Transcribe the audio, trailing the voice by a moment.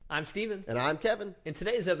I'm Steven. And I'm Kevin. In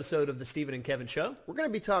today's episode of the Steven and Kevin Show, we're going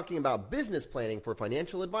to be talking about business planning for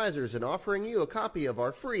financial advisors and offering you a copy of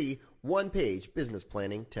our free one-page business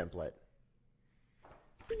planning template.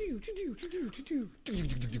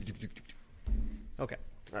 Okay.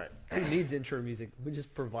 All right. Who needs intro music? We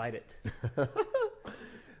just provide it.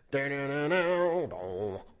 Get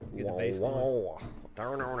the bass going.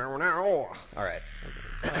 All right.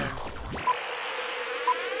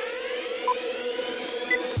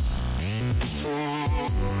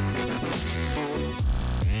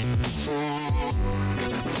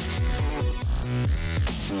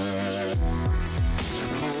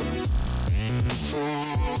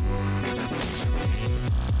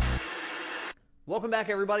 Welcome back,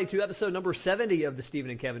 everybody, to episode number 70 of the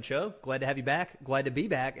Steven and Kevin Show. Glad to have you back. Glad to be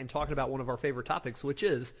back and talking about one of our favorite topics, which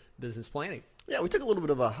is business planning. Yeah, we took a little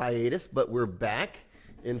bit of a hiatus, but we're back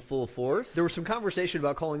in full force. There was some conversation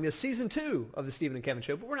about calling this season 2 of the Steven and Kevin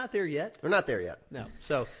Show, but we're not there yet. We're not there yet. No.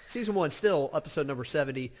 So season 1 still episode number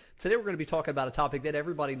 70. Today we're going to be talking about a topic that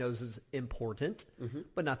everybody knows is important,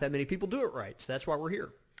 but not that many people do it right. So that's why we're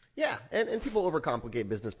here. Yeah, and people overcomplicate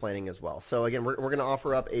business planning as well. So again, we're going to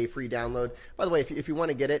offer up a free download. By the way, if you want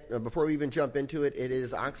to get it, before we even jump into it, it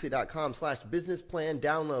is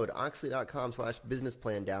oxley.com/businessplan-download,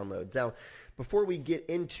 oxley.com/businessplan-download. Now, before we get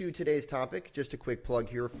into today's topic, just a quick plug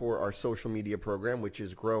here for our social media program, which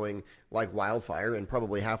is growing like wildfire and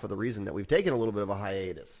probably half of the reason that we've taken a little bit of a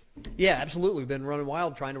hiatus. Yeah, absolutely. We've been running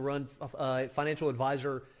wild trying to run Financial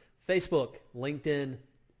Advisor, Facebook, LinkedIn,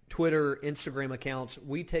 Twitter, Instagram accounts.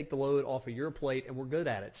 We take the load off of your plate, and we're good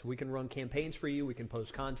at it. So we can run campaigns for you. We can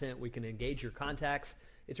post content. We can engage your contacts.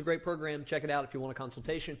 It's a great program. Check it out if you want a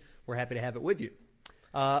consultation. We're happy to have it with you.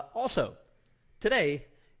 Also, today,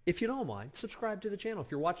 if you don't mind, subscribe to the channel.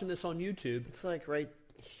 If you're watching this on YouTube, It's like right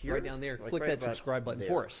here. right down there, Like click right that about subscribe button there.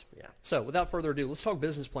 for us. Yeah. So without further ado, let's talk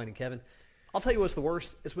business planning, Kevin. I'll tell you what's the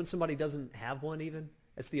worst is when somebody doesn't have one even.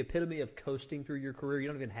 It's the epitome of coasting through your career. You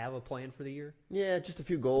don't even have a plan for the year. Yeah, just a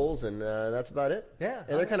few goals, and that's about it. Yeah.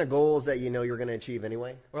 And they're kind of goals that you know you're going to achieve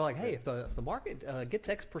anyway. We're like, hey, if the market gets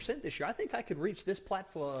X% this year, I think I could reach this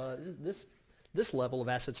platform, this level of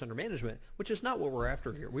assets under management, which is not what we're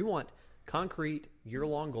after here. We want concrete,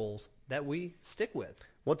 year-long goals that we stick with.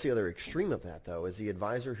 What's the other extreme of that, though, is the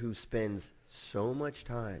advisor who spends so much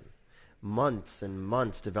time, months and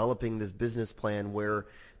months, developing this business plan where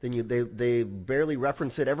then they barely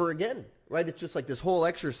reference it ever again, right? It's just like this whole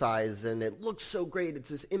exercise, and it looks so great. It's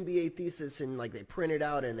this MBA thesis, and like they print it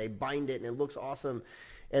out and they bind it, and it looks awesome.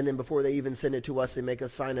 And then before they even send it to us, they make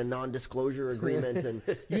us sign a non-disclosure agreement, and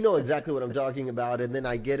you know exactly what I'm talking about. And then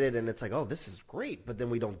I get it, and it's like, oh, this is great, but then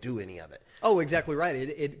we don't do any of it. Oh, exactly right.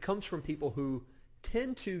 It comes from people who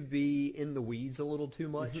tend to be in the weeds a little too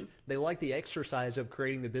much. They like the exercise of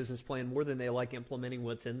creating the business plan more than they like implementing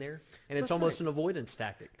what's in there. And it's almost an avoidance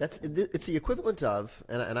tactic. It's the equivalent of,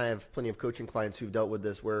 and I have plenty of coaching clients who've dealt with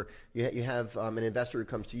this, where you have an investor who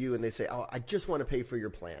comes to you and they say, oh, I just want to pay for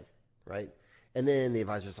your plan, right? And then the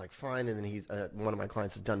advisor's like, fine. And then one of my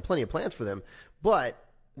clients has done plenty of plans for them, but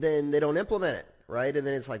then they don't implement it, right? And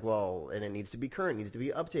then it's like, well, and it needs to be current, needs to be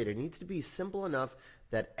updated, it needs to be simple enough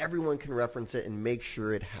that everyone can reference it and make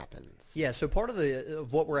sure it happens. Yeah, so part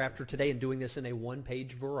of what we're after today and doing this in a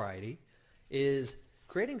one-page variety is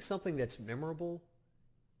creating something that's memorable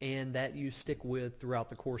and that you stick with throughout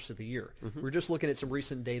the course of the year. We're just looking at some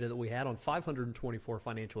recent data that we had on 524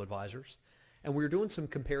 financial advisors, and we were doing some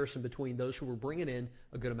comparison between those who were bringing in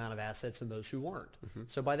a good amount of assets and those who weren't.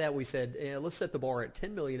 So by that we said, let's set the bar at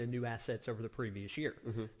 10 million in new assets over the previous year.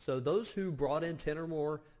 So those who brought in 10 or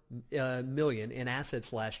more million in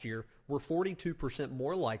assets last year were 42%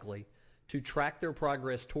 more likely to track their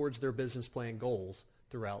progress towards their business plan goals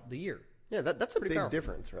throughout the year. Yeah, that's a big powerful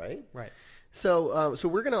difference, right? Right. So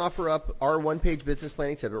we're going to offer up our one-page business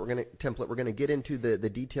planning template. We're going to get into the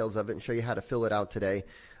details of it and show you how to fill it out today.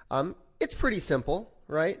 It's pretty simple,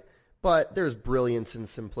 right? But there's brilliance in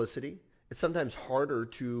simplicity. It's sometimes harder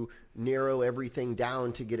to narrow everything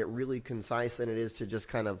down to get it really concise than it is to just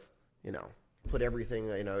kind of, put everything,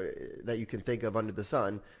 that you can think of under the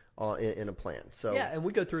sun in a plan. So yeah, and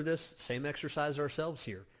we go through this same exercise ourselves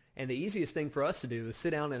here. And the easiest thing for us to do is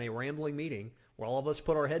sit down in a rambling meeting where all of us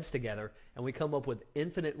put our heads together and we come up with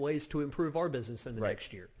infinite ways to improve our business in the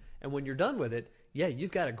next year. And when you're done with it, yeah,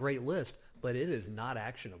 you've got a great list, but it is not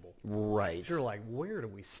actionable. Right. You're like, where do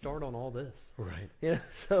we start on all this? Right. Yeah.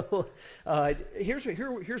 So here's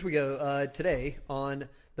we go today on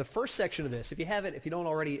the first section of this. If you have it, if you don't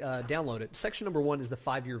already download it, section number 1 is the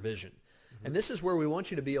 5-year vision. Mm-hmm. And this is where we want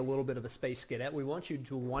you to be a little bit of a space cadet. We want you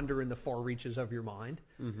to wander in the far reaches of your mind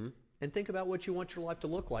and think about what you want your life to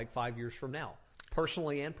look like 5 years from now.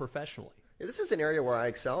 personally and professionally. Yeah, this is an area where I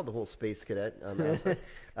excel, the whole space cadet aspect.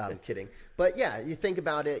 I'm kidding. But yeah, you think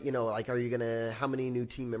about it, like how many new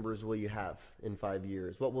team members will you have in 5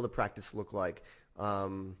 years? What will the practice look like?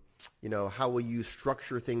 How will you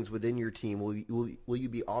structure things within your team? Will you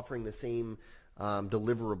be offering the same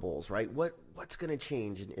deliverables, right? What's going to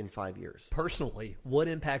change in 5 years? Personally, what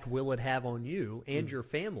impact will it have on you and your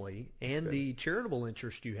family and the charitable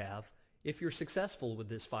interest you have if you're successful with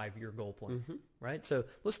this 5-year goal plan, right? So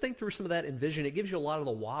let's think through some of that and vision. It gives you a lot of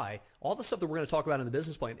the why. All the stuff that we're going to talk about in the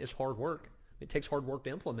business plan is hard work. It takes hard work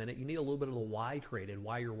to implement it. You need a little bit of the why created,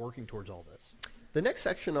 why you're working towards all this. The next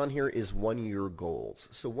section on here is 1-year goals.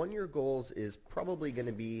 So 1-year goals is probably going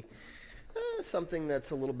to be something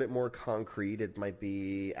that's a little bit more concrete. It might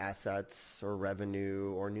be assets or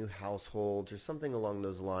revenue or new households or something along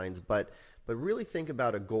those lines. But really think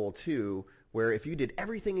about a goal too, where if you did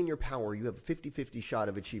everything in your power, you have a 50-50 shot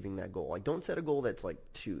of achieving that goal. Like, don't set a goal that's like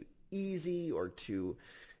too easy or too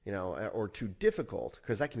difficult,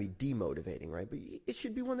 because that can be demotivating, right? But it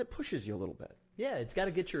should be one that pushes you a little bit. Yeah, it's got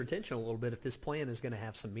to get your attention a little bit if this plan is going to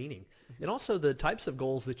have some meaning. And also the types of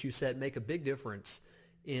goals that you set make a big difference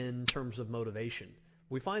in terms of motivation.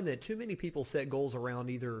 We find that too many people set goals around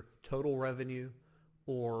either total revenue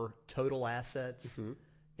or total assets,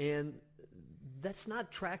 and that's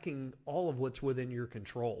not tracking all of what's within your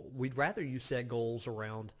control. We'd rather you set goals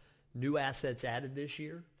around new assets added this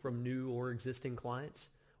year from new or existing clients,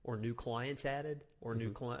 or new clients added, or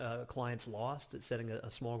new clients lost, setting a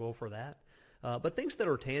small goal for that. But things that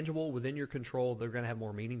are tangible within your control, they're going to have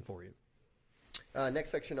more meaning for you.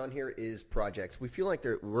 Next section on here is projects. We feel like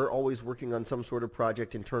we're always working on some sort of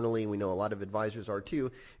project internally. We know a lot of advisors are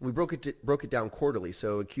too. We broke it down quarterly,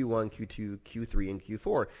 so Q1, Q2, Q3, and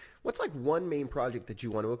Q4. What's like one main project that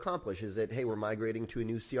you want to accomplish? Is it, hey, we're migrating to a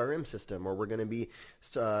new CRM system, or we're going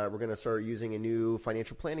to start using a new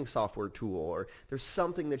financial planning software tool, or there's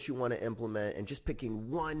something that you want to implement, and just picking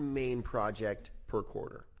one main project per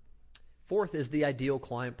quarter. Fourth is the ideal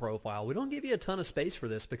client profile. We don't give you a ton of space for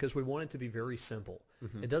this because we want it to be very simple.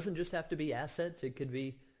 It doesn't just have to be assets. It could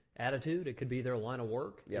be attitude. It could be their line of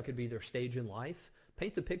work. It could be their stage in life.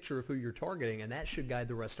 Paint the picture of who you're targeting, and that should guide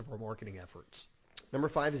the rest of our marketing efforts. Number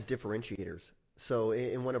 5 is differentiators. So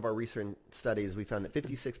in one of our recent studies, we found that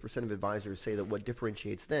 56% of advisors say that what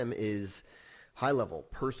differentiates them is high-level,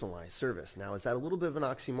 personalized service. Now, is that a little bit of an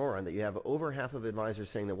oxymoron that you have over half of advisors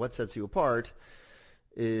saying that what sets you apart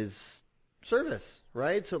is service,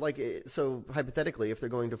 right? So hypothetically, if they're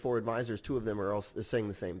going to 4 advisors, 2 of them are saying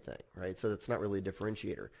the same thing, right? So that's not really a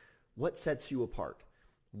differentiator. What sets you apart?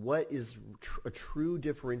 What is a true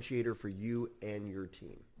differentiator for you and your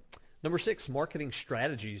team? Number 6, marketing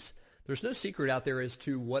strategies. There's no secret out there as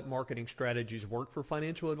to what marketing strategies work for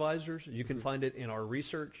financial advisors. You can find it in our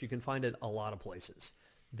research. You can find it a lot of places.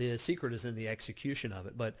 The secret is in the execution of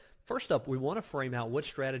it. But first up, we want to frame out what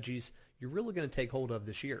strategies you're really going to take hold of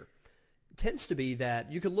this year. It tends to be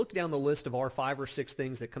that you can look down the list of our 5 or 6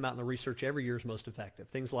 things that come out in the research every year is most effective.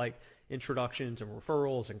 Things like introductions and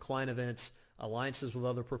referrals and client events, alliances with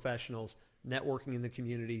other professionals, networking in the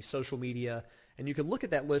community, social media. And you can look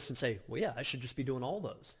at that list and say, well, yeah, I should just be doing all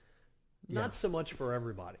those. Not so much for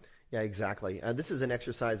everybody. Yeah, exactly. This is an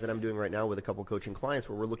exercise that I'm doing right now with a couple coaching clients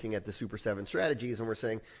where we're looking at the Super 7 strategies and we're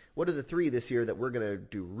saying, what are the 3 this year that we're going to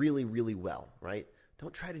do really, really well, right?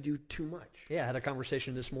 Don't try to do too much. Yeah, I had a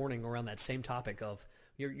conversation this morning around that same topic of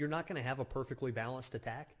you're not going to have a perfectly balanced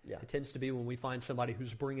attack. Yeah. It tends to be when we find somebody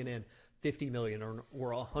who's bringing in $50 million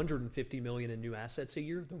or $150 million in new assets a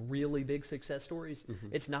year, the really big success stories,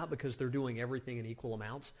 it's not because they're doing everything in equal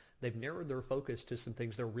amounts. They've narrowed their focus to some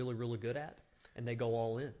things they're really, really good at, and they go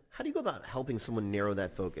all in. How do you go about helping someone narrow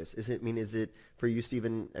that focus? Is it for you,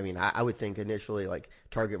 Stephen? I mean, I would think initially like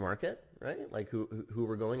target market, right? Like who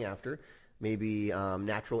we're going after. Maybe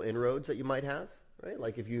natural inroads that you might have, right?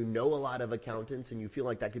 Like if you know a lot of accountants and you feel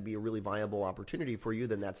like that could be a really viable opportunity for you,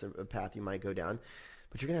 then that's a path you might go down.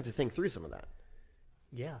 But you're going to have to think through some of that.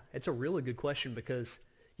 Yeah, it's a really good question because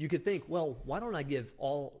you could think, well, why don't I give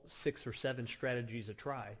all 6 or 7 strategies a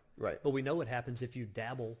try? Right. But we know what happens if you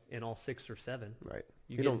dabble in all 6 or 7. Right.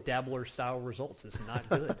 You get dabbler-style results. It's not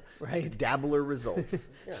good, right? Dabbler results.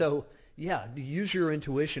 Yeah. So, yeah, use your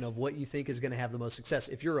intuition of what you think is going to have the most success.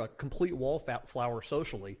 If you're a complete wallflower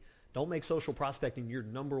socially, Don't make social prospecting your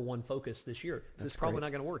number one focus this year, because it's probably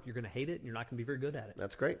not going to work. You're going to hate it, and you're not going to be very good at it.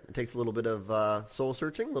 That's great. It takes a little bit of soul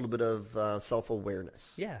searching, a little bit of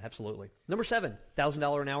self-awareness. Yeah, absolutely. Number 7,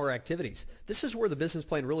 $1,000 an hour activities. This is where the business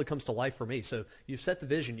plan really comes to life for me. So you've set the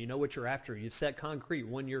vision. You know what you're after. You've set concrete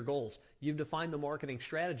one-year goals. You've defined the marketing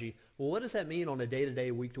strategy. Well, what does that mean on a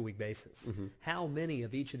day-to-day, week-to-week basis? How many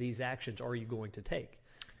of each of these actions are you going to take?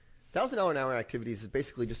 $1,000 an hour activities is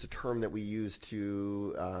basically just a term that we use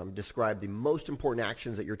to describe the most important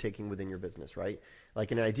actions that you're taking within your business, right?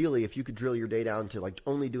 Like, and ideally, if you could drill your day down to like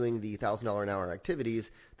only doing the $1,000 an hour activities,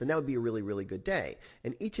 then that would be a really, really good day.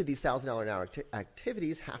 And each of these $1,000 an hour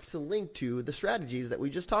activities have to link to the strategies that we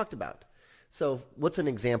just talked about. So what's an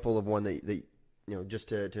example of one that you know, just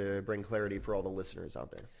to bring clarity for all the listeners out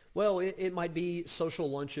there? Well, it might be social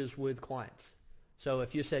lunches with clients. So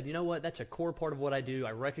if you said, you know what, that's a core part of what I do.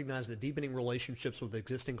 I recognize that deepening relationships with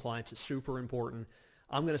existing clients is super important.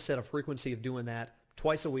 I'm going to set a frequency of doing that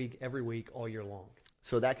twice a week, every week, all year long.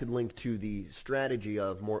 So that could link to the strategy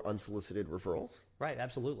of more unsolicited referrals? Right,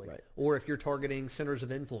 absolutely. Right. Or if you're targeting centers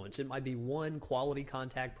of influence, it might be one quality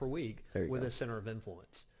contact per week with a center of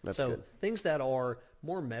influence. That's so good. Things that are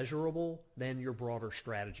more measurable than your broader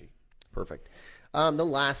strategy. Perfect. The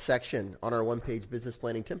last section on our one-page business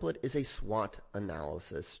planning template is a SWOT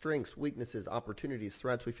analysis. Strengths, weaknesses, opportunities,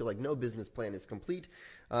 threats. We feel like no business plan is complete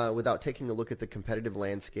without taking a look at the competitive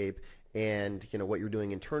landscape and, you know, what you're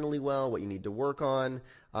doing internally well, what you need to work on,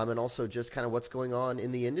 and also just kind of what's going on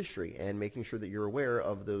in the industry and making sure that you're aware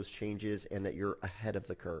of those changes and that you're ahead of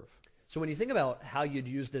the curve. So when you think about how you'd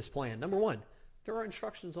use this plan, number one, there are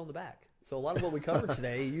instructions on the back. So a lot of what we covered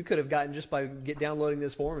today, you could have gotten just by downloading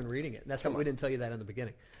this form and reading it. And that's why we didn't tell you that in the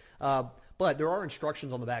beginning. But there are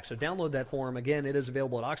instructions on the back. So download that form. Again, it is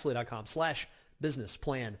available at oxley.com/business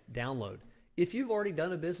plan download. If you've already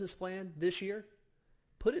done a business plan this year,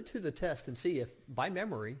 put it to the test and see if, by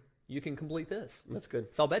memory, you can complete this. That's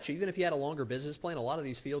good. So I'll bet you, even if you had a longer business plan, a lot of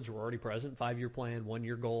these fields were already present. 5-year plan,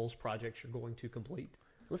 1-year goals, projects you're going to complete.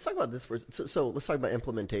 Let's talk about this first. So let's talk about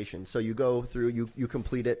implementation. So you go through, you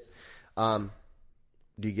complete it.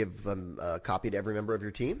 Do you give a copy to every member of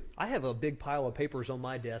your team? I have a big pile of papers on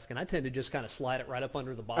my desk, and I tend to just kind of slide it right up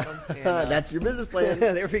under the bottom. And, that's your business plan.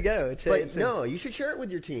 There we go. You should share it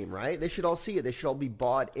with your team, right? They should all see it. They should all be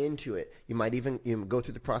bought into it. You might even go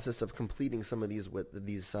through the process of completing some of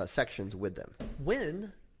these sections with them.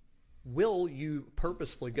 When will you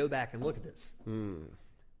purposefully go back and look at this?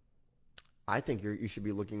 I think you should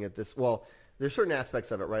be looking at this. Well, there's certain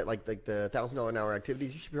aspects of it, right? Like the $1,000 an hour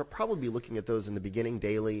activities. You should probably be looking at those in the beginning,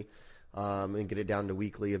 daily, and get it down to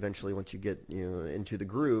weekly. Eventually, once you get into the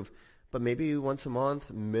groove, but maybe once a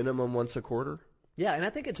month, minimum once a quarter. Yeah, and I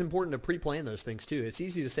think it's important to pre-plan those things too. It's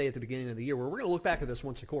easy to say at the beginning of the year, well, we're going to look back at this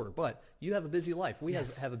once a quarter, but you have a busy life. We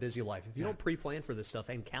have a busy life. If you don't pre-plan for this stuff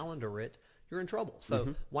and calendar it, you're in trouble.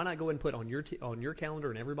 So why not go ahead and put on your calendar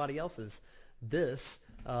and everybody else's this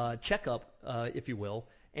checkup, if you will.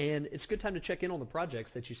 And it's a good time to check in on the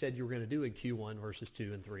projects that you said you were going to do in Q1 versus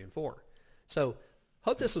 2 and 3 and 4. So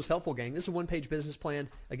hope this was helpful, gang. This is a one-page business plan.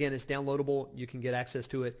 Again, it's downloadable. You can get access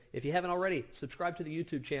to it. If you haven't already, subscribe to the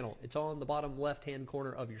YouTube channel. It's on the bottom left-hand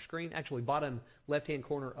corner of your screen. Actually, bottom left-hand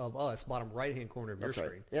corner of us, bottom right-hand corner of your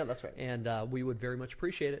screen. Yeah, that's right. And we would very much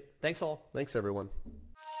appreciate it. Thanks all. Thanks, everyone.